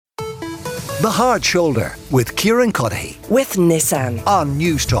The Hard Shoulder with Kieran with Nissan on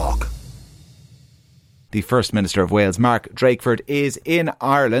News Talk. The First Minister of Wales, Mark Drakeford, is in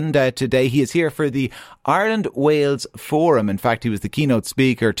Ireland today. He is here for the Ireland-Wales Forum. In fact, he was the keynote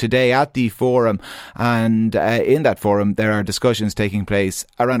speaker today at the forum. And in that forum, there are discussions taking place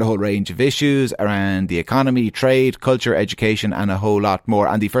around a whole range of issues, around the economy, trade, culture, education, and a whole lot more.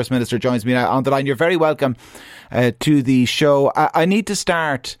 And the First Minister joins me now on the line. You're very welcome to the show. I need to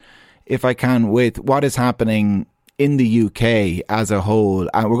start, if I can, with what is happening in the UK as a whole.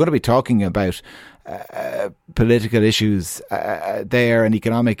 And we're going to be talking about political issues there and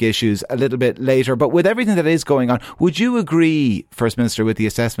economic issues a little bit later. But with everything that is going on, would you agree, First Minister, with the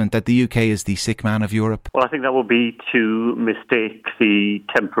assessment that the UK is the sick man of Europe? Well, I think that would be to mistake the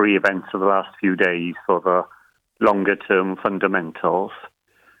temporary events of the last few days for the longer-term fundamentals.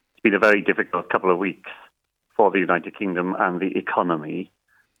 It's been a very difficult couple of weeks for the United Kingdom and the economy,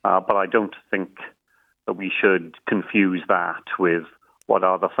 but I don't think that we should confuse that with what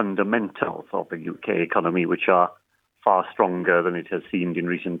are the fundamentals of the UK economy, which are far stronger than it has seemed in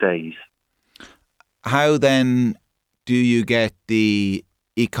recent days. How then do you get the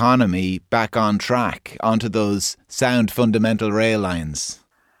economy back on track, onto those sound fundamental rail lines?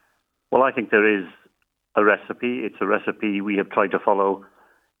 Well, I think there is a recipe. It's a recipe we have tried to follow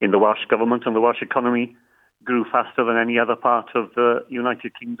in the Welsh Government, and the Welsh economy grew faster than any other part of the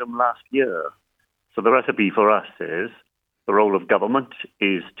United Kingdom last year. So the recipe for us is the role of government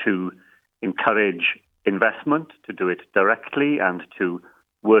is to encourage investment, to do it directly, and to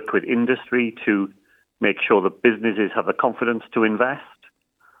work with industry to make sure that businesses have the confidence to invest.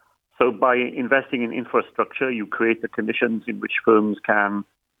 So by investing in infrastructure, you create the conditions in which firms can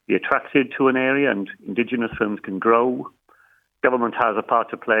be attracted to an area and indigenous firms can grow. Government has a part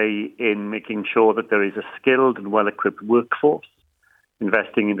to play in making sure that there is a skilled and well-equipped workforce,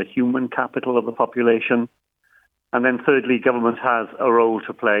 investing in the human capital of the population. And then thirdly, government has a role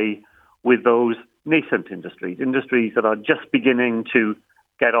to play with those nascent industries that are just beginning to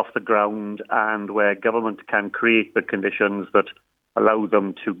get off the ground and where government can create the conditions that allow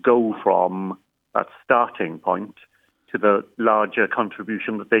them to go from that starting point to the larger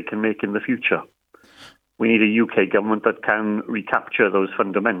contribution that they can make in the future. We need a UK government that can recapture those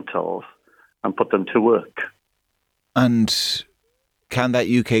fundamentals and put them to work. And can that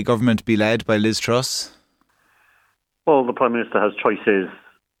UK government be led by Liz Truss? Well, the Prime Minister has choices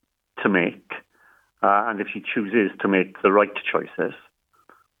to make, and if she chooses to make the right choices,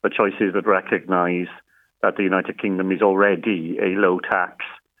 the choices that recognise that the United Kingdom is already a low-tax,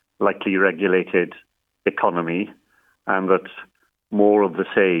 lightly regulated economy, and that more of the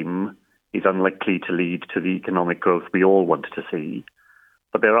same is unlikely to lead to the economic growth we all want to see.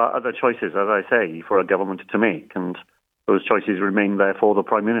 But there are other choices, as I say, for a government to make, and those choices remain there for the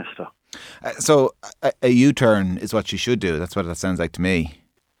Prime Minister. So a U-turn is what she should do. That's what that sounds like to me.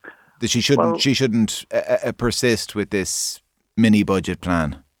 That she shouldn't persist with this mini budget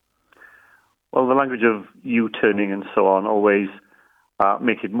plan. Well, the language of U-turning and so on always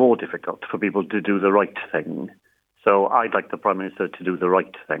make it more difficult for people to do the right thing. So I'd like the Prime Minister to do the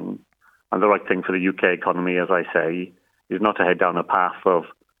right thing. And the right thing for the UK economy, as I say, is not to head down a path of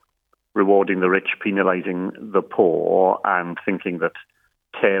rewarding the rich, penalising the poor, and thinking that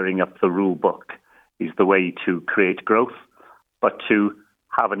tearing up the rule book is the way to create growth, but to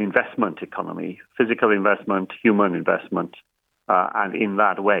have an investment economy, physical investment, human investment, and in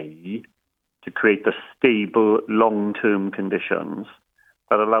that way to create the stable long-term conditions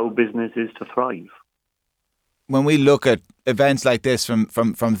that allow businesses to thrive. When we look at events like this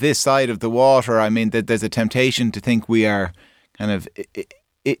from this side of the water, I mean, there's a temptation to think we are kind of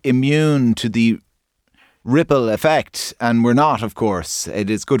immune to the ripple effect, and we're not, of course. It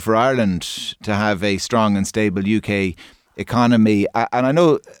is good for Ireland to have a strong and stable UK economy, and I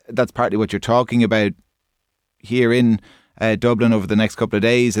know that's partly what you're talking about here in Dublin over the next couple of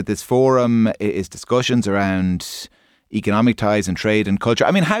days at this forum, is discussions around economic ties and trade and culture.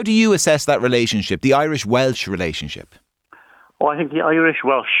 I mean, how do you assess that relationship, the Irish-Welsh relationship? Well, I think the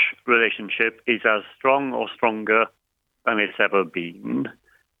Irish-Welsh relationship is as strong or stronger than it's ever been.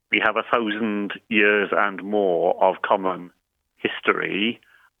 We have 1,000 years and more of common history,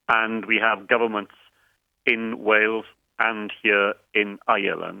 and we have governments in Wales and here in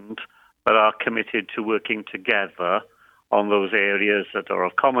Ireland that are committed to working together on those areas that are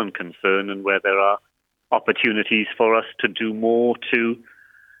of common concern and where there are opportunities for us to do more to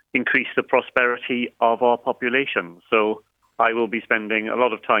increase the prosperity of our population. So I will be spending a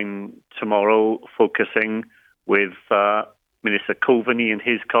lot of time tomorrow focusing with Minister Coveney and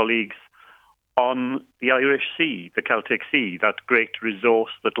his colleagues on the Irish Sea, the Celtic Sea, that great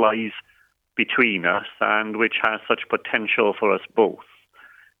resource that lies between us and which has such potential for us both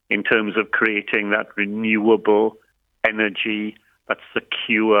in terms of creating that renewable energy, that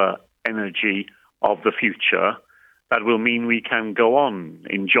secure energy of the future that will mean we can go on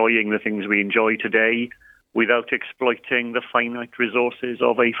enjoying the things we enjoy today without exploiting the finite resources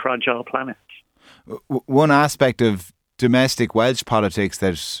of a fragile planet. One aspect of domestic Welsh politics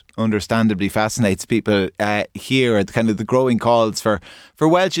that understandably fascinates people here are kind of the growing calls for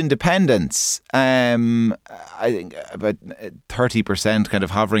Welsh independence. I think about 30% kind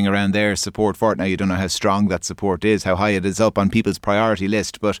of hovering around their support for it. Now, you don't know how strong that support is, how high it is up on people's priority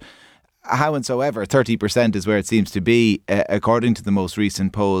list, but howsoever, 30% is where it seems to be, according to the most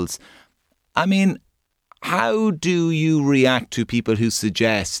recent polls. I mean, how do you react to people who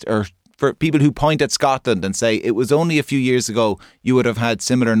suggest, or for people who point at Scotland and say it was only a few years ago you would have had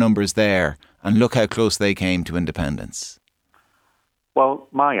similar numbers there, and look how close they came to independence? Well,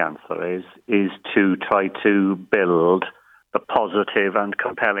 my answer is to try to build the positive and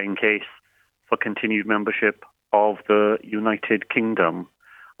compelling case for continued membership of the United Kingdom.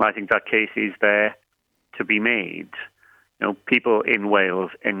 And I think that case is there to be made. You know, people in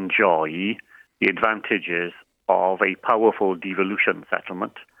Wales enjoy the advantages of a powerful devolution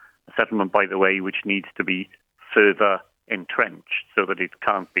settlement. A settlement, by the way, which needs to be further entrenched so that it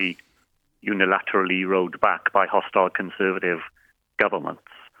can't be unilaterally rolled back by hostile Conservative governments.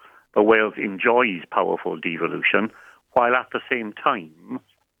 But Wales enjoys powerful devolution while at the same time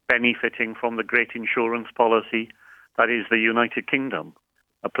benefiting from the great insurance policy that is the United Kingdom,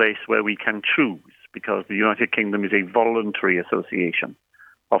 a place where we can choose, because the United Kingdom is a voluntary association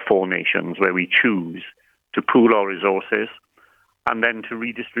of four nations where we choose to pool our resources and then to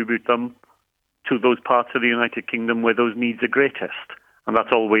redistribute them to those parts of the United Kingdom where those needs are greatest. And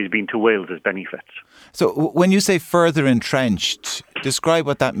that's always been to Wales's benefit. So when you say further entrenched, describe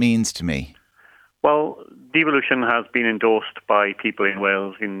what that means to me. Well, devolution has been endorsed by people in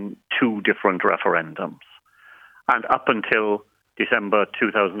Wales in two different referendums. And up until December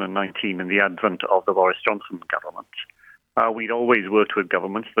 2019 and the advent of the Boris Johnson government, we'd always worked with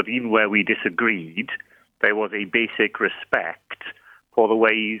governments that even where we disagreed, there was a basic respect for the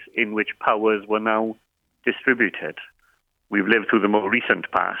ways in which powers were now distributed. We've lived through the more recent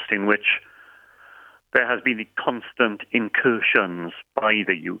past in which there has been constant incursions by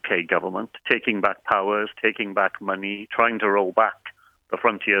the UK government, taking back powers, taking back money, trying to roll back the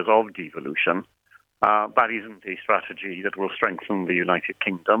frontiers of devolution. That isn't a strategy that will strengthen the United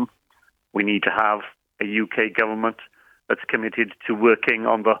Kingdom. We need to have a UK government that's committed to working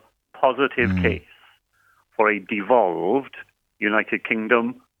on the positive case for a devolved United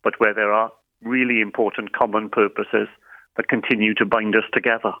Kingdom, but where there are really important common purposes that continue to bind us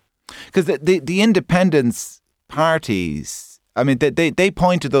together. Because the independence parties, I mean, they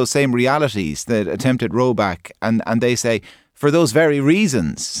point to those same realities, the attempted rollback, and they say, for those very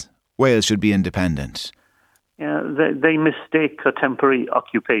reasons, Wales should be independent. Yeah, they mistake a temporary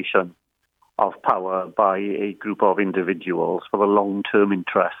occupation of power by a group of individuals for the long-term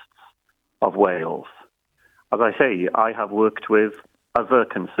interests of Wales. As I say, I have worked with other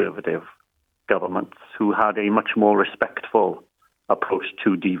Conservative governments who had a much more respectful approach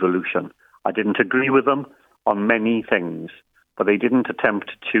to devolution. I didn't agree with them on many things, but they didn't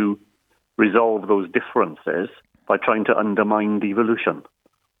attempt to resolve those differences by trying to undermine devolution.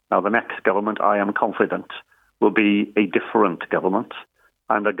 Now, the next government, I am confident, will be a different government,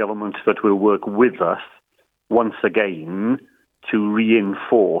 and a government that will work with us once again to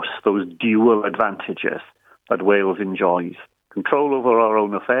reinforce those dual advantages that Wales enjoys. Control over our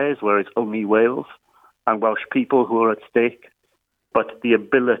own affairs, where it's only Wales and Welsh people who are at stake, but the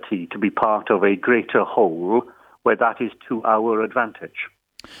ability to be part of a greater whole where that is to our advantage.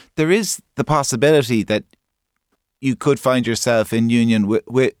 There is the possibility that you could find yourself in union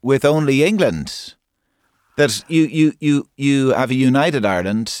with only England. That you have a united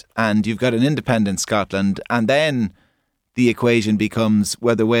Ireland and you've got an independent Scotland, and then the equation becomes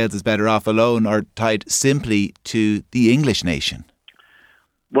whether Wales is better off alone or tied simply to the English nation.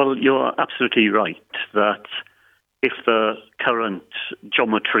 Well, you're absolutely right that if the current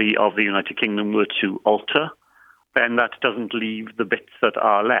geometry of the United Kingdom were to alter, then that doesn't leave the bits that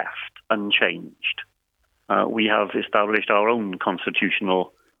are left unchanged. We have established our own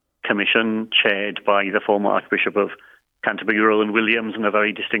constitutional commission, chaired by the former Archbishop of Canterbury, Rowan Williams, and a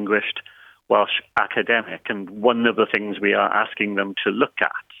very distinguished Welsh academic. And one of the things we are asking them to look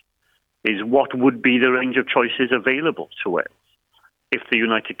at is what would be the range of choices available to Wales if the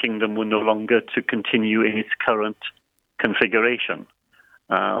United Kingdom were no longer to continue in its current configuration.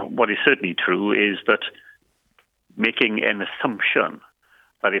 What is certainly true is that making an assumption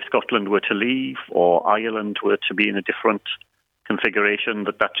that if Scotland were to leave or Ireland were to be in a different configuration,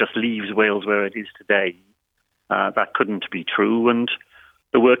 that just leaves Wales where it is today. That couldn't be true. And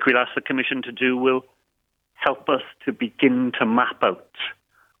the work we'll ask the Commission to do will help us to begin to map out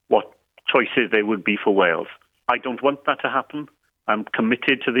what choices there would be for Wales. I don't want that to happen. I'm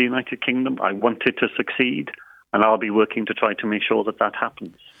committed to the United Kingdom. I want it to succeed, and I'll be working to try to make sure that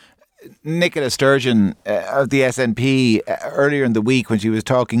happens. Nicola Sturgeon of the SNP earlier in the week, when she was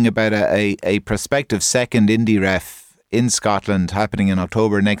talking about a prospective second Indy ref in Scotland happening in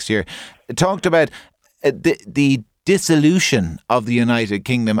October next year, talked about the dissolution of the United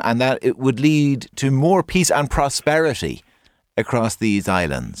Kingdom and that it would lead to more peace and prosperity across these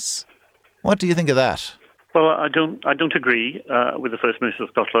islands. What do you think of that? Well, I don't agree with the First Minister of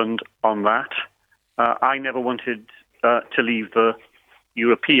Scotland on that. I never wanted to leave the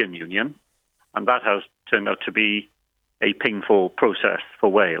European Union, and that has turned out to be a painful process for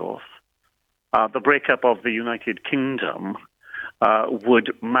Wales. The breakup of the United Kingdom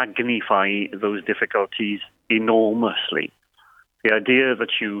would magnify those difficulties enormously. The idea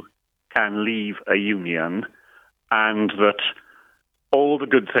that you can leave a union and that all the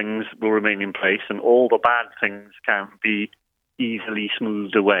good things will remain in place and all the bad things can be easily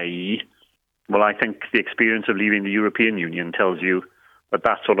smoothed away. Well, I think the experience of leaving the European Union tells you that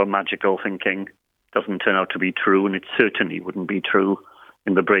sort of magical thinking doesn't turn out to be true, and it certainly wouldn't be true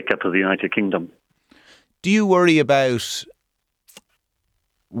in the breakup of the United Kingdom. Do you worry about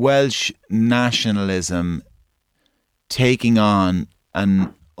Welsh nationalism taking on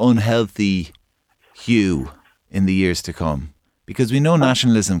an unhealthy hue in the years to come? Because we know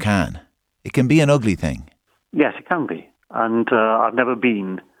nationalism it can be an ugly thing. Yes, it can be. And I've never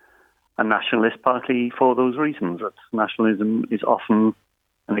been a nationalist, partly for those reasons. That nationalism is often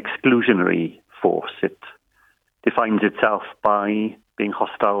an exclusionary force. It defines itself by being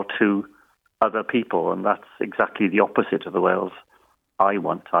hostile to other people, and that's exactly the opposite of the Wales I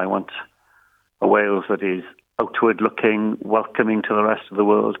want. I want a Wales that is outward-looking, welcoming to the rest of the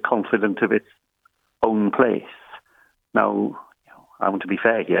world, confident of its own place. Now, I want to be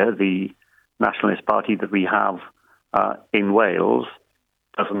fair here. The Nationalist Party that we have in Wales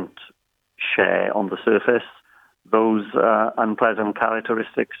doesn't share on the surface those unpleasant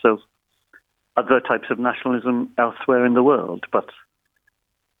characteristics of other types of nationalism elsewhere in the world. But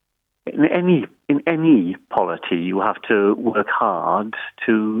in any polity, you have to work hard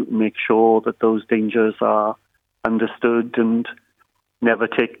to make sure that those dangers are understood and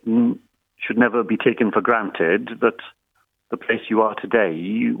should never be taken for granted, that the place you are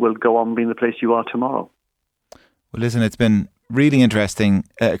today will go on being the place you are tomorrow. Well, listen, it's been really interesting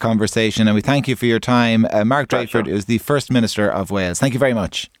conversation, and we thank you for your time. Mark Drakeford is the First Minister of Wales. Thank you very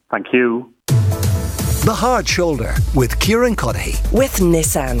much. Thank you. The Hard Shoulder with Kieran with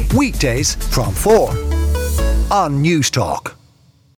Nissan. Weekdays from 4 on News Talk.